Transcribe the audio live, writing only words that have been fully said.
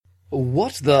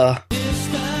What the...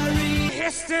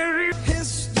 History.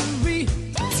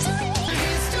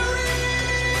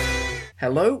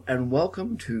 Hello and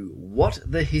welcome to What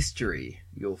the History,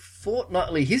 your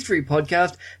fortnightly history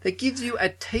podcast that gives you a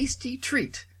tasty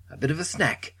treat, a bit of a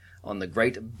snack, on the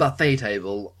great buffet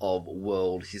table of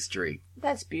world history.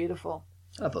 That's beautiful.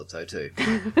 I thought so too.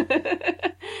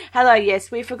 Hello,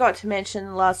 yes, we forgot to mention in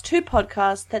the last two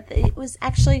podcasts that it was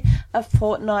actually a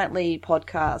fortnightly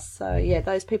podcast. So, yeah,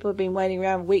 those people have been waiting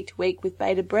around week to week with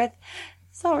bated breath.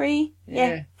 Sorry.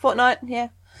 Yeah. Fortnight, yeah.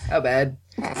 How bad.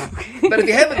 But if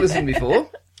you haven't listened before,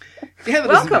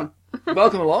 welcome.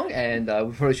 Welcome along, and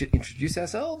we probably should introduce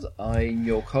ourselves. I'm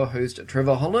your co-host,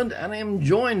 Trevor Holland, and I am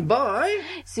joined by...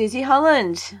 Susie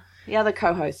Holland, the other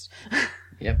co-host.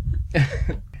 Yep.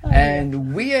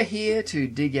 And we are here to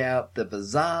dig out the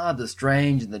bizarre, the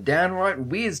strange, and the downright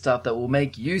weird stuff that will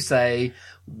make you say,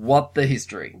 what the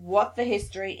history? What the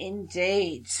history,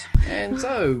 indeed. And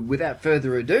so, without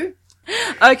further ado...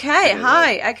 Okay,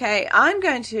 hi. Okay, I'm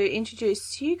going to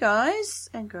introduce you guys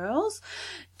and girls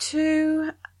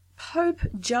to Pope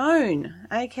Joan.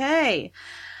 Okay.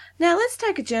 Now, let's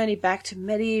take a journey back to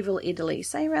medieval Italy,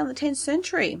 say around the 10th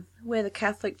century, where the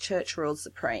Catholic Church ruled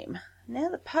supreme. Now,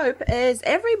 the Pope, as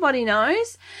everybody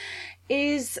knows,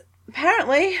 is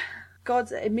apparently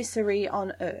God's emissary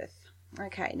on earth.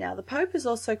 Okay, now the Pope is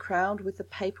also crowned with the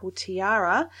papal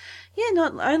tiara. Yeah,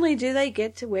 not only do they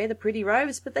get to wear the pretty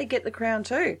robes, but they get the crown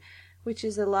too, which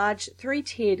is a large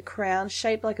three-tiered crown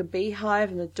shaped like a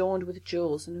beehive and adorned with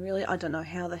jewels. And really, I don't know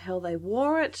how the hell they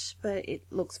wore it, but it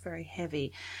looks very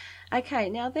heavy. Okay,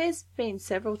 now there's been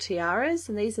several tiaras,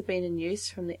 and these have been in use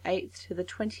from the 8th to the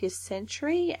 20th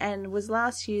century, and was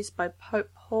last used by Pope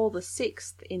Paul VI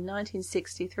in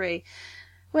 1963,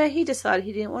 where he decided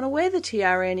he didn't want to wear the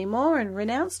tiara anymore and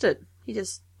renounced it. He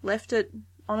just left it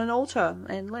on an altar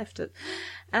and left it.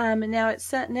 And now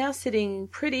it's now sitting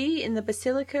pretty in the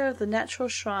Basilica of the Natural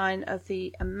Shrine of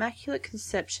the Immaculate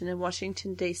Conception in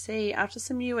Washington, D.C., after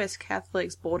some U.S.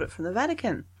 Catholics bought it from the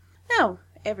Vatican. Now,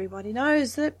 everybody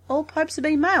knows that all popes have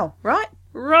been male, right?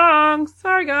 Wrong.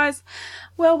 Sorry, guys.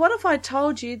 Well, what if I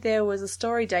told you there was a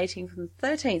story dating from the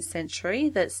 13th century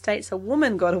that states a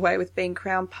woman got away with being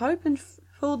crowned pope and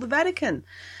fooled the Vatican?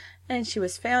 And she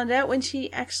was found out when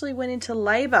she actually went into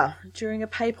labour during a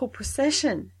papal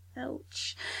procession.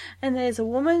 Ouch. And there's a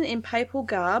woman in papal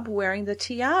garb wearing the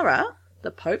tiara, the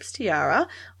Pope's tiara,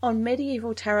 on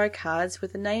medieval tarot cards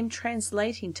with the name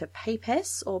translating to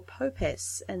Papess or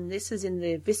Popess. And this is in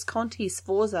the Visconti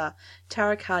Sforza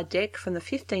tarot card deck from the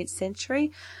 15th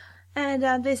century. And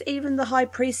there's even the High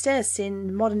Priestess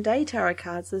in modern-day tarot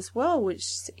cards as well,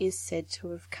 which is said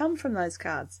to have come from those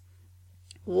cards.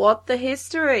 What the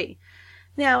history?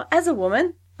 Now, as a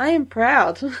woman, I am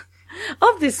proud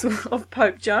of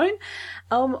Pope Joan.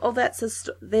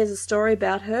 There's a story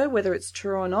about her, whether it's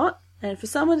true or not. And for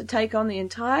someone to take on the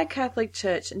entire Catholic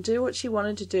Church and do what she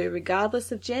wanted to do,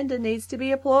 regardless of gender, needs to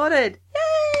be applauded.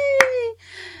 Yay!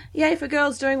 Yay for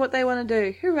girls doing what they want to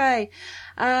do. Hooray!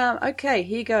 Okay,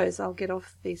 here goes. I'll get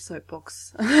off the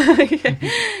soapbox.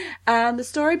 The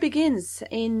story begins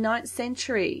in 9th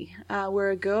century,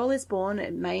 where a girl is born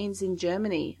at Mainz in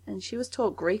Germany, and she was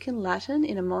taught Greek and Latin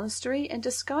in a monastery and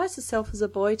disguised herself as a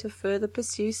boy to further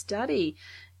pursue study.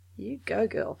 You go,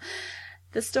 girl.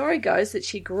 The story goes that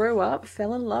she grew up,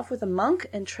 fell in love with a monk,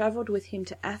 and travelled with him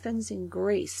to Athens in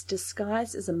Greece,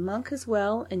 disguised as a monk as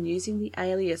well, and using the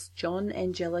alias John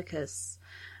Angelicus.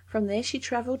 From there she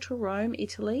travelled to Rome,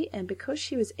 Italy, and because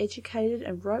she was educated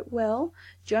and wrote well,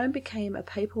 Joan became a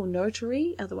papal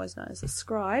notary, otherwise known as a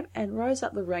scribe, and rose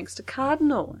up the ranks to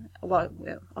cardinal. Well,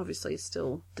 obviously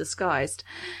still disguised.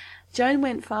 Joan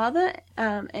went further,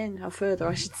 and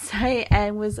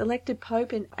was elected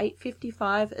Pope in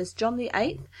 855 as John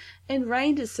VIII, and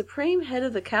reigned as supreme head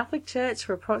of the Catholic Church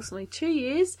for approximately 2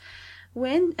 years,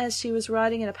 when, as she was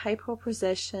riding in a papal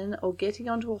procession or getting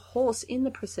onto a horse in the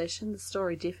procession, the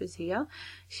story differs here,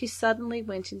 she suddenly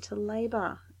went into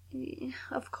labour.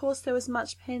 Of course, there was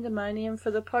much pandemonium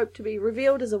for the Pope to be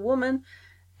revealed as a woman,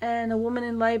 and a woman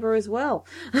in labour as well.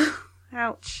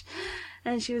 Ouch.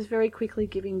 And she was very quickly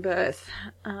giving birth.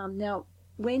 Now,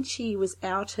 when she was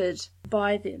outed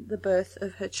by the birth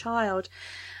of her child,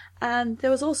 there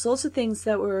was all sorts of things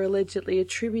that were allegedly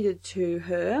attributed to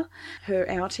her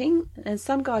outing. And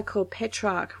some guy called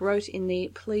Petrarch wrote in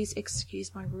the, please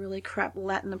excuse my really crap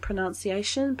Latin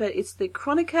pronunciation, but it's the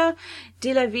Cronica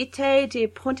della Vita dei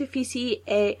Pontifici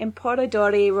e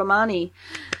Imperadori Romani.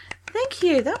 Thank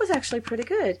you. That was actually pretty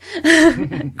good.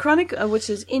 Which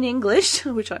is in English,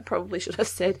 which I probably should have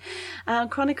said.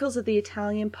 Chronicles of the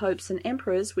Italian Popes and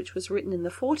Emperors, which was written in the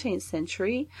 14th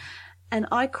century. And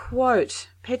I quote,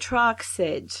 Petrarch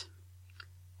said,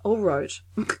 or wrote,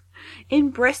 in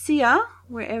Brescia,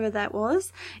 wherever that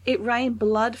was, it rained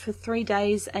blood for 3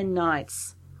 days and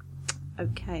nights.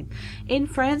 Okay. In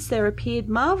France, there appeared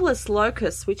marvellous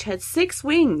locusts which had 6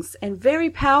 wings and very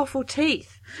powerful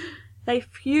teeth. They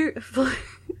flew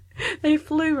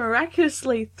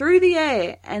miraculously through the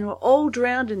air and were all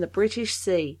drowned in the British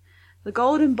Sea. The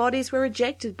golden bodies were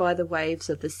ejected by the waves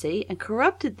of the sea and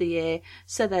corrupted the air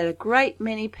so that a great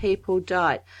many people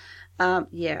died.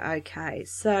 Okay.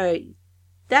 So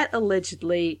that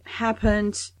allegedly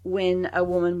happened when a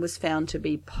woman was found to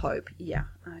be Pope. Yeah.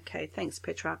 Okay. Thanks,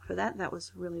 Petrarch, for that. That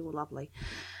was really lovely.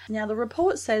 Now, the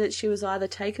reports say that she was either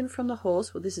taken from the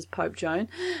horse, well, this is Pope Joan,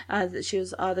 that she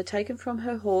was either taken from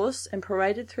her horse and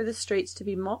paraded through the streets to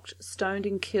be mocked, stoned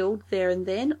and killed there and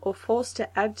then, or forced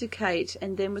to abdicate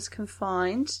and then was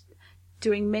confined,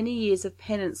 doing many years of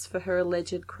penance for her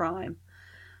alleged crime.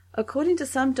 According to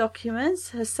some documents,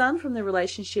 her son from the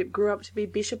relationship grew up to be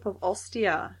Bishop of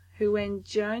Ostia, who, when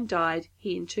Joan died,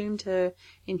 he entombed her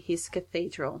in his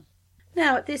cathedral.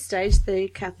 Now, at this stage, the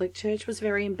Catholic Church was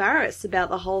very embarrassed about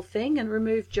the whole thing and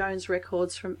removed Joan's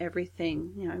records from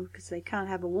everything, because they can't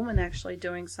have a woman actually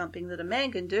doing something that a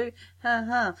man can do.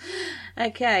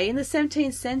 Okay, in the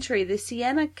 17th century, the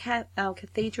Siena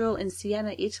Cathedral in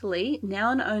Siena, Italy,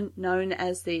 now known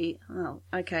as the,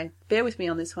 bear with me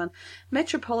on this one,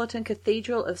 Metropolitan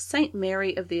Cathedral of St.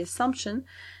 Mary of the Assumption,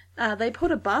 they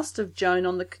put a bust of Joan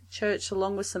on the church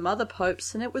along with some other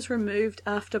popes, and it was removed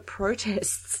after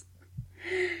protests.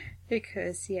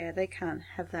 Because, they can't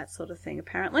have that sort of thing,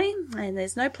 apparently, and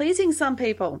there's no pleasing some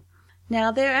people.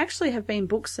 Now, there actually have been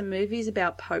books and movies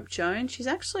about Pope Joan. She's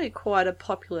actually quite a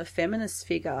popular feminist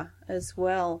figure as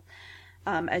well,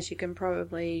 as you can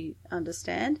probably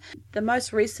understand. The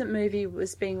most recent movie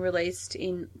was being released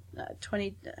in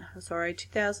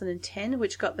 2010,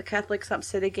 which got the Catholics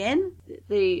upset again.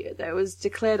 That was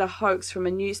declared a hoax from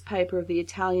a newspaper of the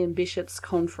Italian Bishops'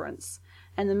 Conference.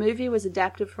 And the movie was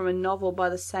adapted from a novel by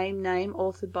the same name,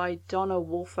 authored by Donna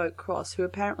Woolfolk Cross, who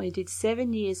apparently did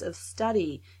 7 years of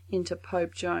study into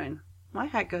Pope Joan. My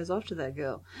hat goes off to that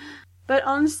girl. But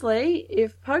honestly,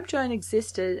 if Pope Joan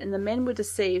existed and the men were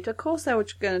deceived, of course they were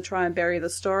going to try and bury the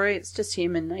story. It's just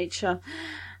human nature.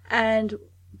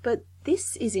 But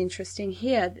this is interesting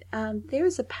here. There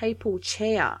is a papal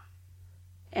chair.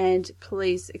 And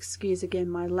please excuse again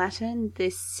my Latin. The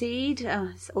Sede,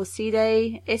 or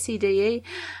Sede, S-E-D-E,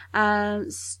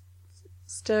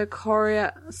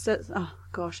 Stercoraria,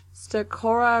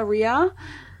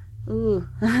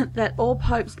 that all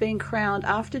popes being crowned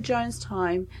after Joan's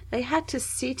time, they had to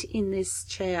sit in this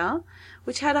chair,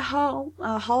 which had a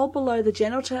hole below the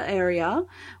genital area,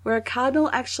 where a cardinal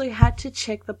actually had to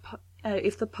check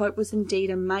if the pope was indeed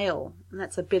a male. And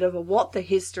that's a bit of a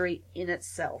history in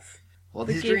itself. What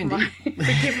history indeed.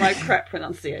 Forgive my crap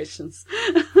pronunciations.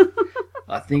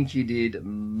 I think you did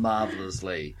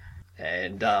marvellously.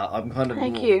 And I'm kind of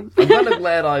Thank you. I'm kind of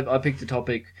glad I picked a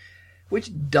topic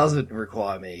which doesn't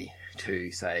require me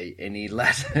to say any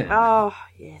Latin. Oh,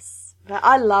 yes. But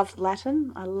I love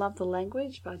Latin. I love the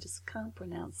language, but I just can't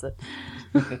pronounce it.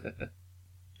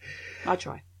 I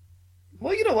try.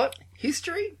 Well, you know what?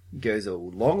 History goes a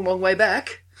long, long way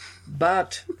back,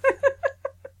 but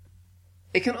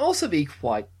it can also be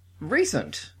quite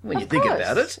recent when you think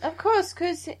about it. Of course,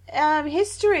 because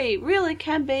history really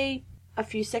can be a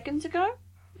few seconds ago.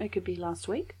 It could be last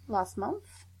week, last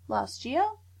month, last year,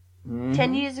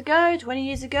 10 years ago, 20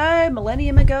 years ago,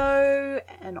 millennium ago,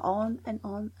 and on and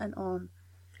on and on.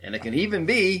 And it can even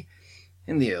be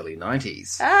in the early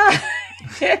 90s.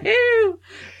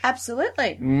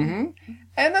 Absolutely. Mm-hmm.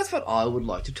 And that's what I would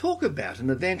like to talk about, an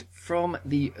event from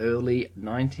the early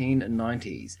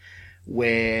 1990s,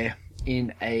 where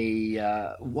in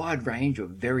a wide range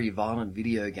of very violent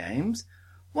video games,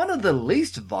 one of the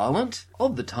least violent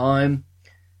of the time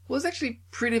was actually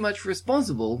pretty much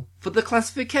responsible for the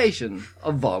classification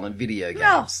of violent video games.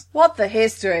 Oh, what the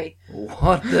history?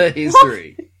 What the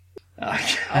history?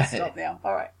 Okay. I'll stop now.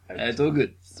 All right. It's all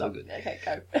good. It's all good. Okay,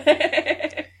 go.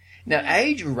 Now,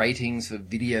 age ratings for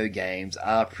video games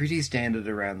are pretty standard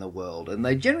around the world, and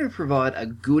they generally provide a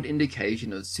good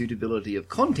indication of suitability of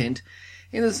content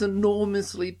in this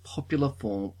enormously popular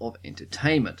form of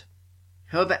entertainment.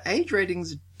 However, age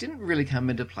ratings didn't really come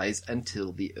into place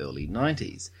until the early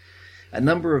 90s. A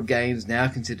number of games now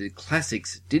considered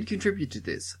classics did contribute to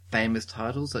this. Famous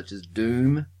titles such as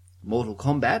Doom, Mortal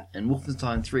Kombat, and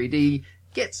Wolfenstein 3D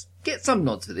get some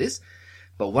nods for this.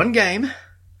 But one game,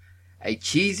 a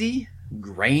cheesy,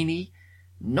 grainy,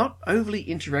 not overly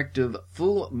interactive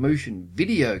full-motion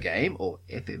video game, or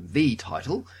FMV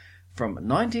title, from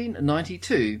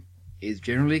 1992 is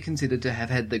generally considered to have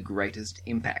had the greatest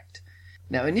impact.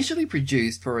 Now, initially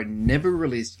produced for a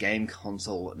never-released game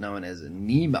console known as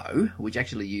Nemo, which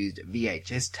actually used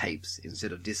VHS tapes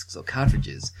instead of discs or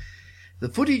cartridges, the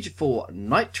footage for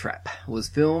Night Trap was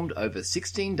filmed over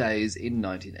 16 days in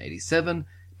 1987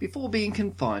 before being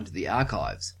confined to the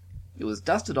archives. It was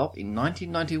dusted off in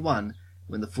 1991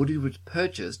 when the footage was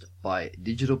purchased by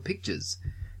Digital Pictures,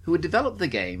 who had developed the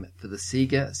game for the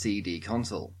Sega CD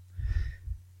console.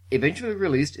 Eventually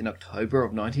released in October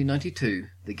of 1992,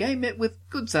 the game met with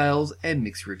good sales and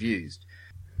mixed reviews,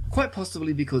 quite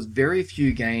possibly because very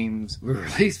few games were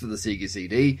released for the Sega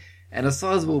CD, and a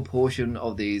sizable portion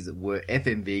of these were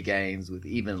FMV games with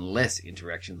even less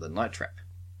interaction than Night Trap.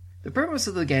 The premise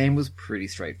of the game was pretty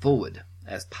straightforward.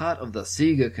 As part of the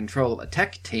Sega Control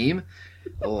Attack Team,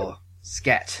 or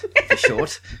SCAT for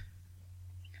short.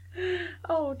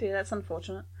 Oh dear, that's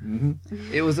unfortunate.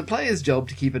 It was the player's job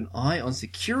to keep an eye on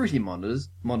security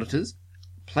monitors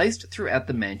placed throughout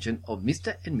the mansion of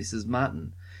Mr. and Mrs.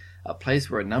 Martin, a place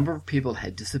where a number of people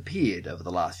had disappeared over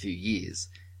the last few years.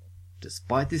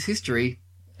 Despite this history,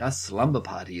 a slumber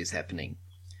party is happening.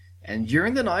 And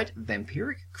during the night,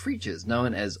 vampiric creatures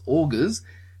known as augurs,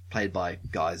 played by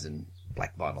guys in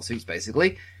black vinyl suits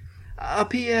basically,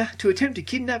 appear to attempt to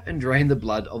kidnap and drain the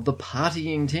blood of the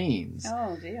partying teens.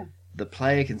 Oh dear. The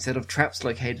player can set off traps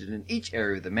located in each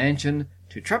area of the mansion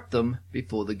to trap them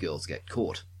before the girls get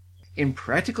caught. In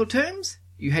practical terms,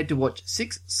 you had to watch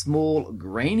 6 small,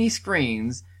 grainy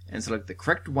screens and select the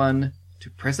correct one to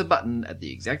press a button at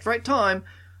the exact right time,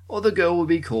 or the girl would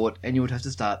be caught and you would have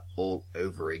to start all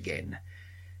over again.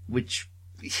 Which,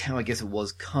 I guess it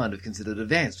was kind of considered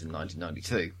advanced in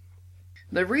 1992.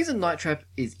 The reason Night Trap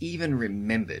is even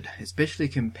remembered, especially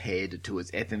compared to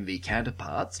its FMV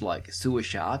counterparts like Sewer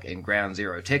Shark and Ground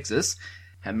Zero Texas,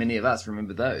 how many of us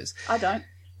remember those? I don't.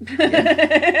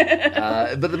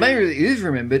 But the main reason it is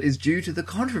remembered is due to the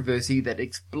controversy that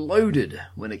exploded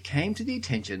when it came to the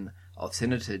attention of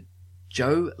Senator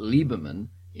Joe Lieberman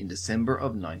in December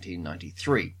of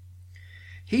 1993.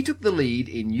 He took the lead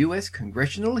in US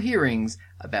congressional hearings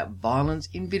about violence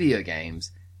in video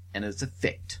games and its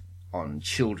effect on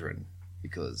children,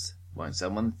 because won't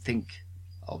someone think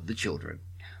of the children?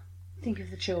 Think of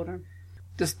the children.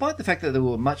 Despite the fact that there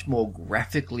were much more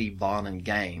graphically violent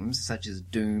games, such as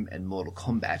Doom and Mortal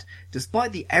Kombat,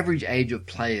 despite the average age of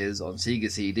players on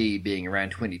Sega CD being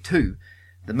around 22,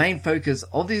 the main focus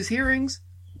of these hearings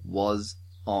was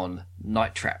on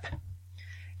Night Trap.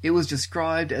 It was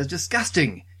described as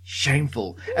disgusting,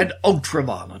 shameful, and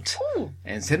ultra-violent.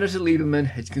 And Senator Lieberman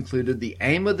had concluded the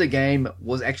aim of the game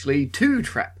was actually to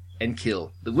trap and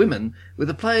kill the women, with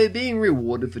the player being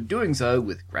rewarded for doing so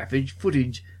with graphic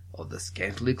footage of the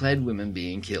scantily clad women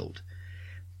being killed.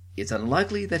 It's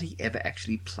unlikely that he ever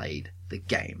actually played the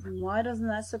game. Why doesn't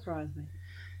that surprise me?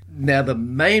 Now, the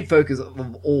main focus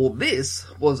of all this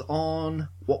was on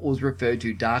what was referred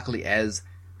to darkly as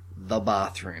the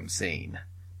bathroom scene,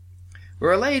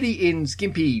 where a lady in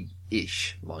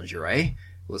skimpy-ish lingerie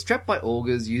was trapped by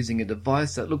augurs using a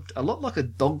device that looked a lot like a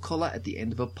dog collar at the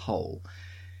end of a pole.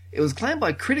 It was claimed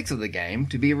by critics of the game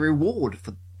to be a reward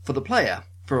for the player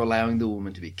for allowing the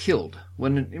woman to be killed,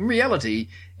 when in reality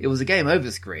it was a game over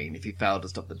screen if he failed to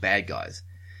stop the bad guys.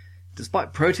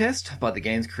 Despite protest by the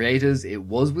game's creators, it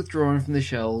was withdrawn from the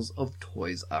shelves of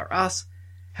Toys R Us.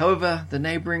 However, the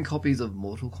neighbouring copies of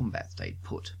Mortal Kombat stayed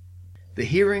put. The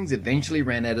hearings eventually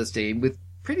ran out of steam, with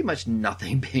pretty much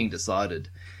nothing being decided.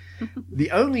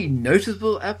 The only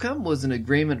noticeable outcome was an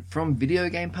agreement from video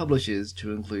game publishers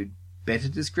to include better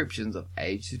descriptions of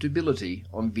age suitability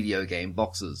on video game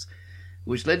boxes,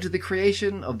 which led to the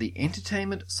creation of the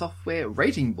Entertainment Software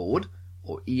Rating Board,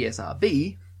 or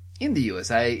ESRB, in the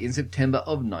USA in September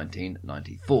of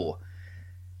 1994.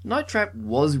 Night Trap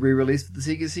was re-released for the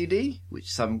Sega CD, with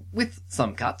some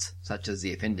cuts, such as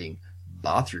the offending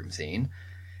bathroom scene,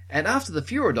 and after the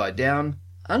furor died down,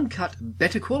 uncut,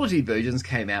 better quality versions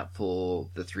came out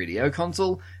for the 3DO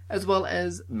console, as well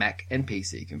as Mac and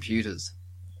PC computers.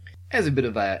 As a bit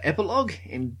of an epilogue,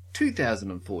 in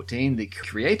 2014, the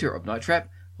creator of Night Trap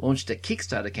launched a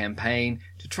Kickstarter campaign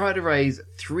to try to raise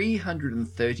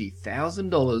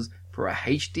 $330,000 for a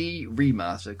HD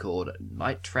remaster called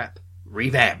Night Trap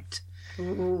Revamped.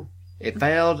 Ooh. It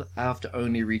failed after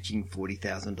only reaching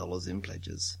 $40,000 in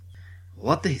pledges.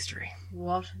 What the history.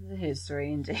 What the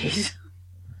history, indeed.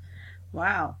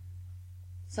 Wow.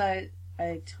 So,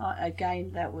 a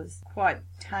game that was quite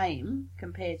tame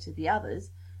compared to the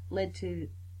others led to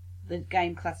the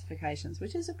game classifications,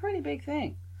 which is a pretty big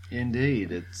thing.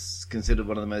 Indeed. It's considered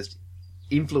one of the most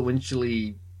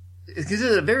it's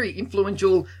considered a very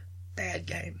influential bad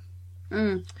game.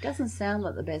 Doesn't sound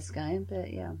like the best game,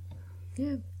 but yeah.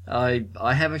 Yeah.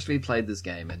 I have actually played this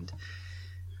game, and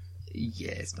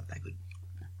yeah, it's not that good.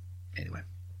 Anyway.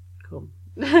 Cool.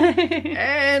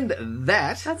 And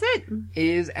that's it.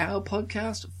 Is our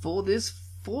podcast for this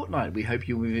fortnight. We hope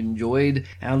you've enjoyed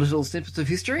our little snippets of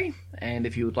history, and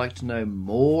if you would like to know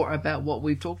more about what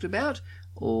we've talked about,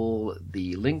 all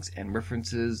the links and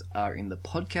references are in the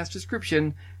podcast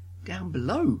description down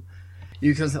below.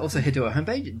 You can also head to our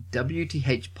homepage,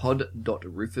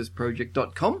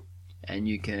 wthpod.rufusproject.com, and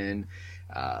you can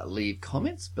leave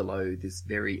comments below this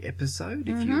very episode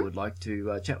if you would like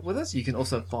to chat with us. You can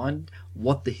also find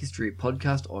What the History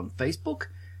Podcast on Facebook,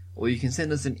 or you can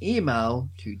send us an email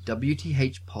to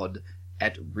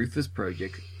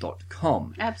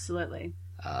wthpod@rufusproject.com. Absolutely.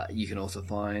 You can also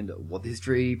find What the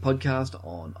History Podcast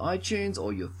on iTunes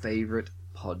or your favourite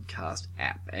podcast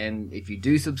app. And if you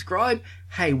do subscribe,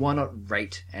 hey, why not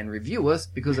rate and review us?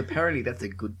 Because apparently that's a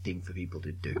good thing for people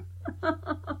to do.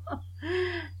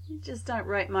 You just don't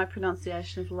rate my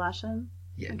pronunciation of Latin.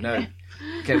 Yeah, okay. No.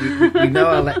 Okay, we know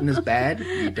our Latin is bad.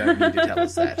 You don't need to tell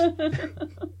us that.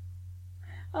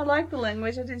 I like the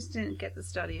language, I just didn't get to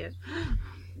study it.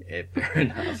 Yeah, fair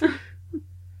enough.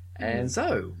 And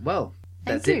so, well,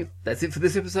 that's Thank you. it. That's it for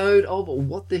this episode of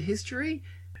What the History.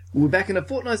 We'll be back in a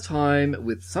fortnight's time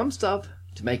with some stuff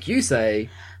to make you say,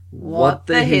 What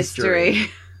the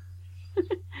history.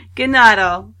 Good night,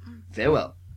 all. Farewell.